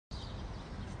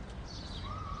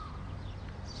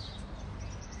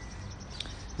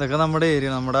ഇതൊക്കെ നമ്മുടെ ഏരിയ,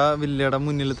 നമ്മുടെ വില്ലയുടെ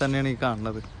മുന്നിൽ തന്നെയാണ് ഈ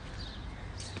കാണുന്നത്.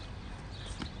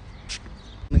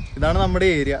 ഇതാണ് നമ്മുടെ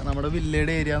ഏരിയ, നമ്മുടെ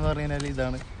വില്ലയുടെ ഏരിയ എന്ന് പറഞ്ഞു കഴിഞ്ഞാൽ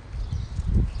ഇതാണ്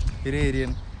ഒരു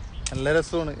ഏരിയയാണ്. നല്ല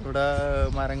രസമാണ് ഇവിടെ,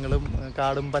 മരങ്ങളും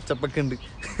കാടും പച്ചപ്പൊക്കെ ഉണ്ട്.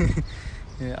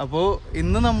 അപ്പോൾ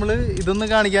ഇന്ന് നമ്മൾ ഇതൊന്നും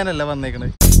കാണിക്കാനല്ല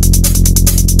വന്നേക്കണത്.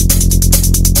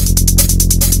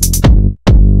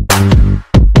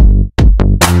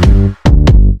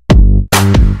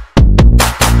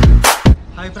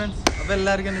 ഹായ് ഫ്രണ്ട്സ്, അപ്പോൾ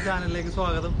എല്ലാവർക്കും എൻ്റെ ചാനലിലേക്ക്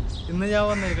സ്വാഗതം. ഇന്ന് ഞാൻ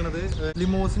വന്നേക്കുന്നത്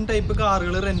ലിമോസിൻ ടൈപ്പ്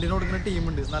കാറുകൾ റെൻറ്റിന് കൊടുക്കുന്ന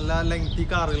ടീമുണ്ട്, നല്ല ലെങ്തി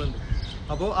കാറുകളുണ്ട്.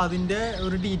 അപ്പോൾ അതിൻ്റെ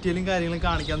ഒരു ഡീറ്റെയിലും കാര്യങ്ങളും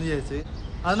കാണിക്കാമെന്ന് വിചാരിച്ച്.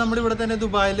 അത് നമ്മുടെ ഇവിടെ തന്നെ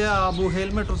ദുബായിൽ അബുഹൈൽ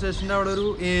മെട്രോ സ്റ്റേഷൻ്റെ അവിടെ ഒരു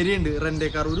ഏരിയ ഉണ്ട്, റെൻ്റ്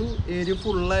കാർ. ഒരു ഏരിയ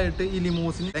ഫുള്ളായിട്ട് ഈ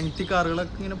ലിമോസിൻ ലെങ്തി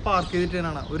കാറുകളൊക്കെ ഇങ്ങനെ പാർക്ക്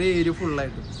ചെയ്തിട്ടാണ് ഒരു ഏരിയ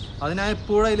ഫുള്ളായിട്ട്. അത് ഞാൻ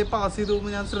എപ്പോഴും അതിൽ പാസ് ചെയ്ത്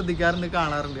പോകുമ്പോൾ ഞാൻ ശ്രദ്ധിക്കാറുണ്ട്,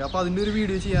 കാണാറുണ്ട്. അപ്പോൾ അതിൻ്റെ ഒരു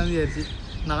വീഡിയോ ചെയ്യാമെന്ന് വിചാരിച്ച്.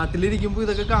 നാട്ടിലിരിക്കുമ്പോൾ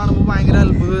ഇതൊക്കെ കാണുമ്പോൾ ഭയങ്കര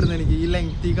അത്ഭുതം വരുന്നത് എനിക്ക്, ഈ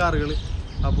ലെങ്തി കാറുകൾ.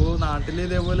 അപ്പോൾ നാട്ടിൽ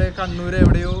ഇതേപോലെ കണ്ണൂർ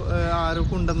എവിടെയോ ആരോ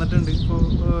കൊണ്ടുവന്നിട്ടുണ്ട്, ഇപ്പോൾ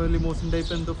ലിമോസിൻ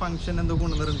ടൈപ്പ് എന്തോ ഫംഗ്ഷൻ എന്തോ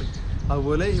കൊണ്ടുവന്നിട്ടുണ്ട്.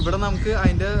 അതുപോലെ ഇവിടെ നമുക്ക്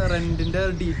അതിൻ്റെ റെൻറ്റിൻ്റെ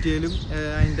ഡീറ്റെയിലും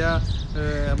അതിൻ്റെ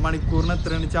മണിക്കൂറിന്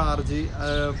എത്രയാണ് ചാർജ്,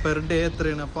 പെർ ഡേ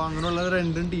എത്രയാണ്, അപ്പോൾ അങ്ങനെയുള്ള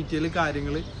റെൻറ്റും ഡീറ്റെയിൽ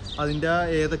കാര്യങ്ങൾ, അതിൻ്റെ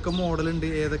ഏതൊക്കെ മോഡലുണ്ട്,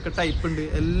 ഏതൊക്കെ ടൈപ്പ് ഉണ്ട്,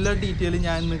 എല്ലാ ഡീറ്റെയിലും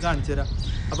ഞാൻ ഇന്ന് കാണിച്ചു തരാം.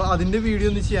 അപ്പോൾ അതിൻ്റെ വീഡിയോ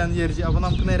ഒന്ന് ചെയ്യാമെന്ന് വിചാരിച്ചു. അപ്പോൾ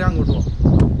നമുക്ക് നേരെ അങ്ങോട്ട് പോകാം.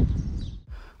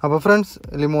 അപ്പോൾ ഫ്രണ്ട്സ്,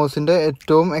 ലിമോസിൻ്റെ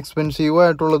ഏറ്റവും എക്സ്പെൻസീവ്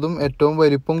ആയിട്ടുള്ളതും ഏറ്റവും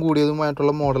വലിപ്പം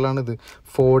കൂടിയതുമായിട്ടുള്ള മോഡലാണിത്.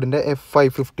 ഫോർഡിൻ്റെ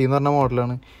F550 എന്ന് പറഞ്ഞ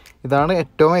മോഡലാണ്. ഇതാണ്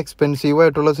ഏറ്റവും എക്സ്പെൻസീവ്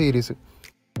ആയിട്ടുള്ള സീരീസ്.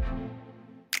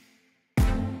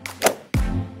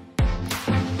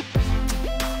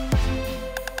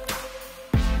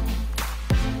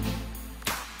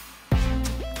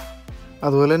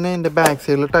 അതുപോലെ തന്നെ എൻ്റെ ബാക്ക്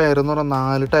സൈഡിൽ ടയർ എന്ന് പറഞ്ഞാൽ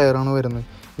 4 ടയറാണ് വരുന്നത്.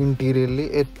 ഇൻറ്റീരിയറിൽ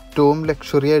ഏറ്റവും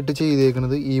ലക്ഷറി ആയിട്ട്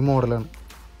ചെയ്തേക്കുന്നത് ഈ മോഡലാണ്.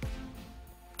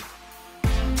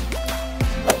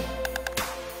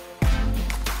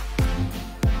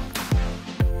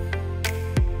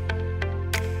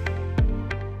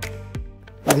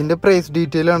 ഇതിൻ്റെ പ്രൈസ്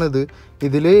ഡീറ്റെയിൽ ആണിത്.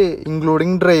 ഇതിൽ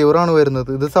ഇൻക്ലൂഡിങ് ഡ്രൈവറാണ് വരുന്നത്.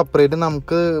 ഇത് സെപ്പറേറ്റ്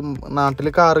നമുക്ക് നാട്ടിൽ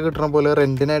കാറ് കിട്ടണ പോലെ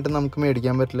റെൻറ്റിനായിട്ട് നമുക്ക്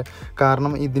മേടിക്കാൻ പറ്റില്ല.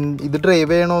 കാരണം ഇത് ഡ്രൈവ്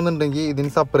ചെയ്യണമെന്നുണ്ടെങ്കിൽ ഇതിന്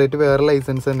സെപ്പറേറ്റ് വേറെ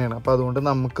ലൈസൻസ് തന്നെയാണ്. അപ്പോൾ അതുകൊണ്ട്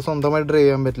നമുക്ക് സ്വന്തമായിട്ട് ഡ്രൈവ്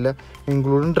ചെയ്യാൻ പറ്റില്ല.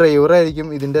 ഇൻക്ലൂഡിങ് ഡ്രൈവറായിരിക്കും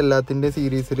ഇതിൻ്റെ എല്ലാത്തിൻ്റെ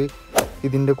സീരീസിൽ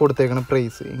ഇതിൻ്റെ കൊടുത്തേക്കണ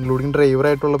പ്രൈസ്. ഇൻക്ലൂഡിങ്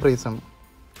ഡ്രൈവറായിട്ടുള്ള പ്രൈസാണ്.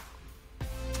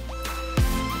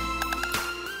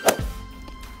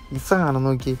 ഈ സാധനം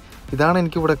നോക്കി, ഇതാണ്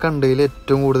എനിക്കിവിടെ കണ്ടതിൽ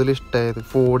ഏറ്റവും കൂടുതൽ ഇഷ്ടമായത്.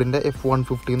 ഫോർഡിൻ്റെ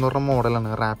F150 എന്ന് പറഞ്ഞ മോഡലാണ്,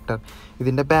 റാപ്റ്റർ.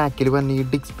 ഇതിൻ്റെ ബാക്കിൽ വന്ന ഈ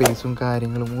ഡിസ്ക് സ്പേസും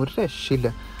കാര്യങ്ങളും ഒരു രക്ഷയില്ല.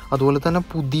 അതുപോലെ തന്നെ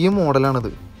പുതിയ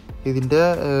മോഡലാണിത്. ഇതിൻ്റെ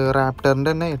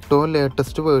റാപ്റ്ററിൻ്റെ തന്നെ ഏറ്റവും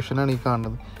ലേറ്റസ്റ്റ് വേർഷനാണ് ഈ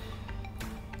കാണുന്നത്.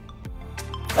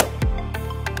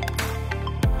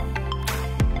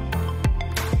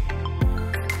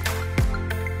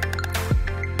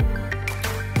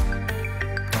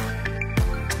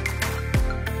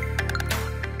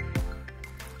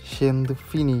 എന്ത്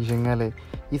ഫിനിഷിങ് അല്ലേ!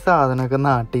 ഈ സാധനമൊക്കെ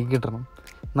നാട്ടിൽ കിട്ടണം.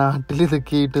 നാട്ടിൽ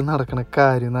ഇതൊക്കെ ആയിട്ട് നടക്കണ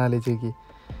കാര്യം ആലോചിച്ച്.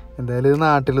 എന്തായാലും ഇത്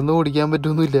നാട്ടിലൊന്നും ഓടിക്കാൻ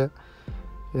പറ്റുമൊന്നുമില്ല.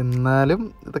 എന്നാലും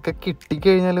ഇതൊക്കെ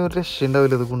കിട്ടിക്കഴിഞ്ഞാൽ ഒരു രക്ഷ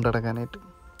ഉണ്ടാവില്ല ഇത് കൊണ്ടുനടക്കാനായിട്ട്.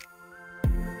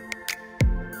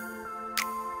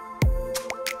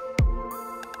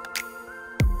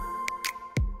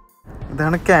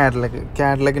 ഇതാണ്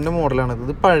കാഡിലക്കിൻ്റെ മോഡലാണിത്.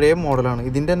 ഇത് പഴയ മോഡലാണ്.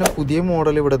 ഇതിൻ്റെ തന്നെ പുതിയ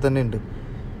മോഡൽ ഇവിടെ തന്നെ ഉണ്ട്.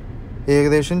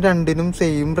 ഏകദേശം രണ്ടിനും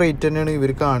സെയിം റേറ്റ് തന്നെയാണ്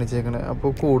ഇവർ കാണിച്ചേക്കണത്.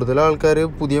 അപ്പോൾ കൂടുതൽ ആൾക്കാർ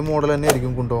പുതിയ മോഡൽ തന്നെ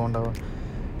ആയിരിക്കും കൊണ്ടുപോകണ്ടാവുക.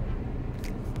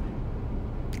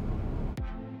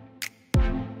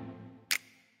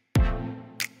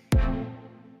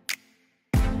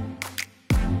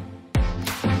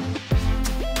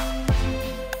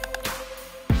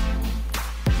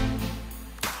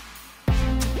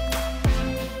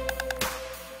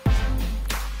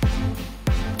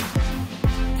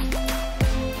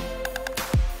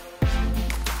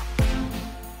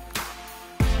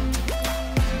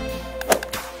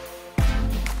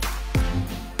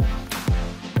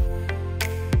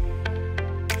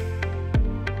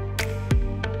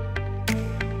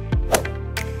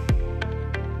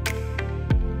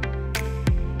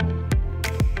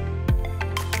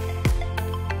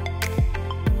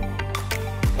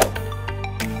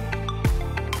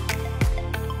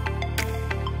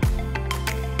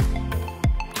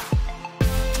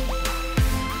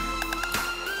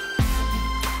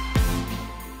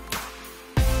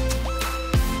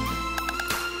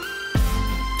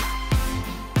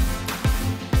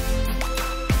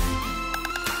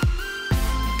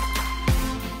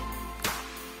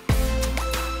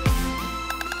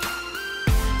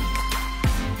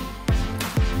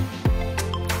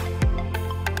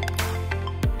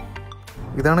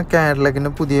 ഇതാണ് കാഡിലക്കിൻ്റെ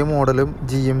പുതിയ മോഡലും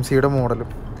GMCയുടെ മോഡലും.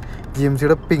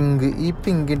 GMCയുടെ പിങ്ക്, ഈ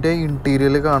പിങ്കിൻ്റെ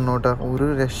ഇൻറ്റീരിയൽ കാണണം കേട്ടോ. ഒരു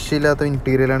രക്ഷയില്ലാത്ത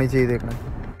ഇൻറ്റീരിയലാണ് ഈ ചെയ്തേക്കുന്നത്.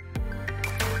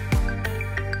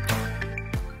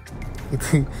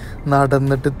 ഇത്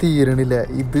നടന്നിട്ട് തീരണില്ല.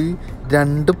 ഇത്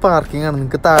 2 പാർക്കിംഗ് ആണ്.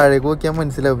 നിങ്ങൾക്ക് താഴേക്ക് നോക്കിയാൽ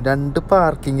മനസ്സിലാവും. 2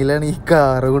 പാർക്കിങ്ങിലാണ് ഈ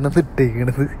കാറ് കൊണ്ടുവന്ന്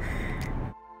ഇട്ടേക്കണത്.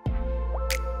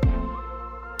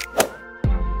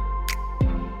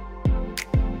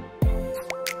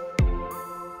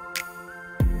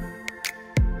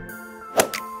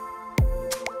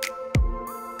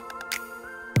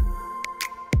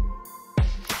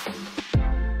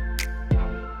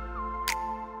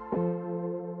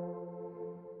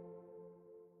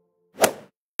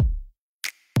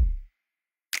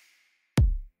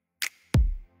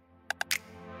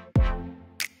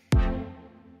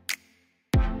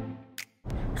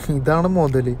 ഇതാണ്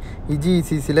മുതൽ. ഈ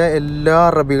GCCയിലെ എല്ലാ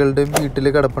അറബികളുടെയും വീട്ടിൽ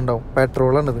കിടപ്പുണ്ടാവും.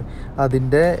 പെട്രോളാണിത്.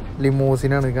 അതിൻ്റെ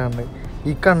ലിമോസിനാണ് കാണുന്നത്.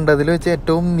 ഈ കണ്ടതിൽ വെച്ച്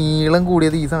ഏറ്റവും നീളം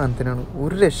കൂടിയത് ഈ സാധനത്തിനാണ്.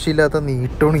 ഒരു രക്ഷയില്ലാത്ത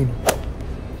നീട്ടമാണ് ഇനി.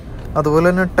 അതുപോലെ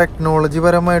തന്നെ ടെക്നോളജി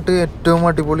പരമായിട്ട് ഏറ്റവും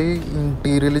അടിപൊളി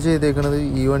ഇൻറ്റീരിയൽ ചെയ്തേക്കുന്നത്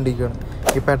ഈ വണ്ടിക്കാണ്,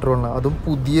 ഈ പെട്രോളിന്. അതും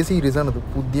പുതിയ സീരീസാണിത്.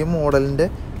 പുതിയ മോഡലിൻ്റെ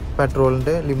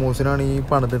പെട്രോളിൻ്റെ ലിമോസിനാണ് ഈ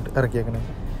പണിത് ഇറക്കിയേക്കണത്.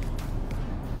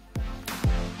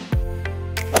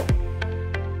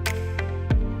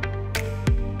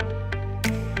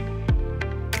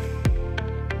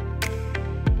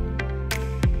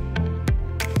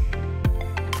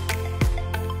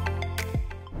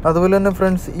 അതുപോലെ തന്നെ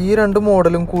ഫ്രണ്ട്സ്, ഈ 2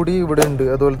 മോഡലും കൂടി ഇവിടെ ഉണ്ട്.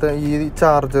 അതുപോലത്തെ ഈ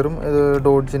ചാർജറും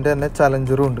ഡോഡ്ജിൻ്റെ തന്നെ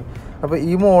ചലഞ്ചറും ഉണ്ട്. അപ്പോൾ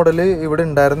ഈ മോഡൽ ഇവിടെ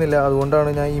ഉണ്ടായിരുന്നില്ല.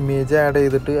 അതുകൊണ്ടാണ് ഞാൻ ഇമേജ് ആഡ്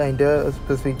ചെയ്തിട്ട് അതിൻ്റെ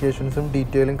സ്പെസിഫിക്കേഷൻസും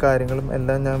ഡീറ്റെയിലും കാര്യങ്ങളും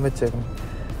എല്ലാം ഞാൻ വെച്ചേക്കുന്നത്.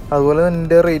 അതുപോലെ തന്നെ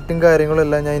എൻ്റെ റേറ്റും കാര്യങ്ങളും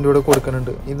എല്ലാം ഞാൻ ഇതിൻ്റെ കൂടെ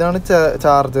കൊടുക്കുന്നുണ്ട്. ഇതാണ്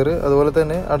ചാർജർ. അതുപോലെ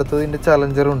തന്നെ അടുത്തത് ഇതിൻ്റെ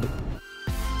ചലഞ്ചറും ഉണ്ട്.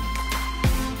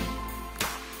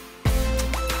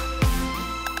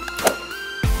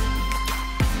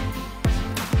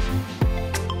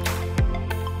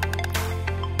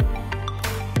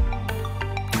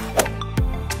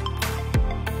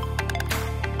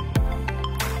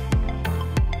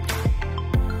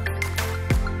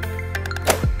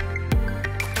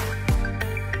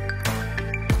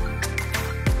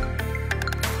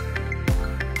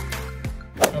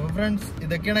 ഫ്രണ്ട്സ്,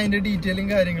 ഇതൊക്കെയാണ് അതിൻ്റെ ഡീറ്റെയിലും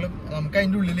കാര്യങ്ങളും. നമുക്ക്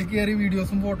അതിൻ്റെ ഉള്ളിൽ കയറി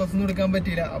വീഡിയോസും ഫോട്ടോസൊന്നും എടുക്കാൻ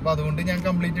പറ്റിയില്ല. അപ്പോൾ അതുകൊണ്ട് ഞാൻ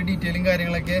കംപ്ലീറ്റ് ഡീറ്റെയിലും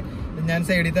കാര്യങ്ങളൊക്കെ ഞാൻ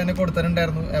സൈഡിൽ തന്നെ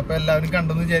കൊടുത്തിട്ടുണ്ടായിരുന്നു. അപ്പോൾ എല്ലാവരും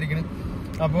കണ്ടെന്ന് വിചാരിക്കണം.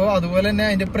 അപ്പോൾ അതുപോലെ തന്നെ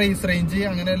അതിൻ്റെ പ്രൈസ് റേഞ്ച്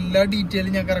അങ്ങനെ എല്ലാ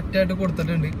ഡീറ്റെയിലും ഞാൻ കറക്റ്റായിട്ട്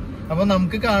കൊടുത്തിട്ടുണ്ട്. അപ്പോൾ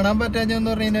നമുക്ക് കാണാൻ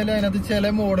പറ്റാഞ്ഞെന്ന് പറഞ്ഞു കഴിഞ്ഞാൽ അതിനകത്ത്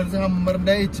ചില മോഡൽസ്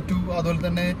ഹമ്മറിൻ്റെ H2, അതുപോലെ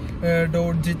തന്നെ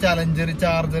ഡോഡ്ജ്, ചലഞ്ചർ,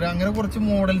 ചാർജർ, അങ്ങനെ കുറച്ച്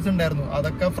മോഡൽസ് ഉണ്ടായിരുന്നു.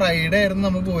 അതൊക്കെ ഫ്രൈഡേ ആയിരുന്നു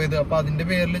നമ്മൾ പോയത്. അപ്പോൾ അതിൻ്റെ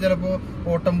പേരിൽ ചിലപ്പോൾ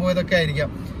ഓട്ടം പോയതൊക്കെ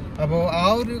ആയിരിക്കാം. അപ്പോൾ ആ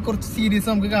ഒരു കുറച്ച് സീരീസ്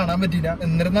നമുക്ക് കാണാൻ പറ്റില്ല.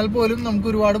 എന്നിരുന്നാൽ പോലും നമുക്ക്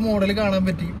ഒരുപാട് മോഡൽ കാണാൻ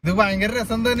പറ്റി. ഇത് ഭയങ്കര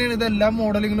രസം തന്നെയാണ്. ഇതെല്ലാ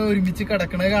മോഡലുകളും ഒരുമിച്ച്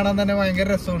കിടക്കണത് കാണാൻ തന്നെ ഭയങ്കര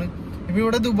രസമാണ്. ഇപ്പൊ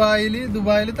ഇവിടെ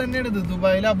ദുബായിൽ തന്നെയാണ് ഇത്.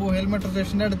 ദുബായിൽ അബുഹൈൽ മെട്രോ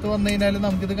സ്റ്റേഷന്റെ അടുത്ത് വന്നു കഴിഞ്ഞാൽ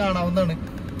നമുക്കിത് കാണാവുന്നതാണ്.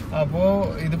 അപ്പോൾ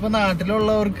ഇതിപ്പോ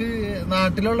നാട്ടിലുള്ളവർക്ക്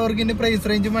ഇനി പ്രൈസ്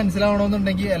റേഞ്ച്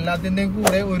മനസ്സിലാവണമെന്നുണ്ടെങ്കിൽ എല്ലാത്തിന്റെയും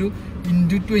കൂടെ ഒരു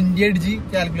 *20 അടിച്ച്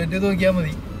കാൽക്കുലേറ്റ് ചെയ്ത് നോക്കിയാൽ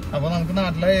മതി. അപ്പോൾ നമുക്ക്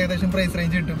നാട്ടിലെ ഏകദേശം പ്രൈസ്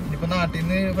റേഞ്ച് കിട്ടും. ഇനിയിപ്പോൾ നാട്ടിൽ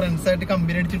നിന്ന് ഫ്രണ്ട്സായിട്ട്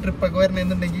കമ്പനി അടിച്ച് ട്രിപ്പൊക്കെ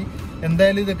വരണമെന്നുണ്ടെങ്കിൽ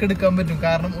എന്തായാലും ഇതൊക്കെ എടുക്കാൻ പറ്റും.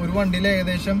 കാരണം ഒരു വണ്ടിയിൽ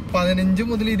ഏകദേശം 15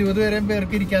 മുതൽ 20 വരെ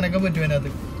പേർക്ക് ഇരിക്കാനൊക്കെ പറ്റും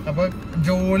അതിനകത്ത്. അപ്പോൾ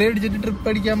ജോളി അടിച്ചിട്ട് ട്രിപ്പ്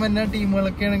അടിക്കാൻ പറ്റുന്ന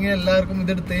ടീമുകളൊക്കെ ആണെങ്കിൽ എല്ലാവർക്കും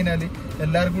ഇത് എടുത്തു കഴിഞ്ഞാൽ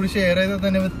എല്ലാവർക്കും കൂടി ഷെയർ ചെയ്താൽ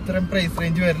തന്നെ ഇത്രയും പ്രൈസ്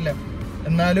റേഞ്ച് വരില്ല.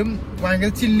 എന്നാലും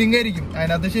ഭയങ്കര ചില്ലിങ് ആയിരിക്കും.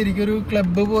 അതിനകത്ത് ശരിക്കും ഒരു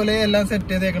ക്ലബ്ബ് പോലെ എല്ലാം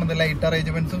സെറ്റ് ചെയ്തേക്കണത്. ലൈറ്റ്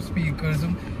അറേഞ്ച്മെന്റ്സും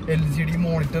സ്പീക്കേഴ്സും LCD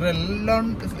മോണിറ്റർ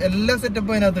എല്ലാ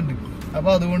സെറ്റപ്പും അതിനകത്തുണ്ട്. അപ്പൊ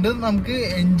അതുകൊണ്ട് നമുക്ക്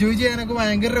എൻജോയ് ചെയ്യാനൊക്കെ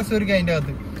ഭയങ്കര രസമായിരിക്കും അതിൻ്റെ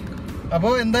അകത്ത്.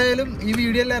 അപ്പോൾ എന്തായാലും ഈ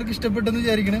വീഡിയോ എല്ലാവർക്കും ഇഷ്ടപ്പെട്ടെന്ന്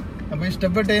വിചാരിക്കണം. അപ്പോൾ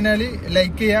ഇഷ്ടപ്പെട്ട് കഴിഞ്ഞാൽ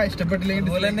ലൈക്ക് ചെയ്യുക, ഇഷ്ടപ്പെട്ടില്ലെങ്കിൽ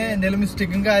അതുപോലെ തന്നെ എന്തെങ്കിലും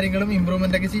മിസ്റ്റേക്കും കാര്യങ്ങളും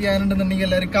ഇമ്പ്രൂവ്മെന്റ് ഒക്കെ ചെയ്യാനുണ്ടെന്നുണ്ടെങ്കിൽ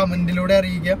എല്ലാവരും കമന്റിലൂടെ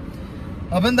അറിയിക്കുക.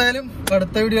 അപ്പോൾ എന്തായാലും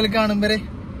അടുത്ത വീഡിയോയിൽ കാണും വരെ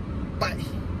ബൈ.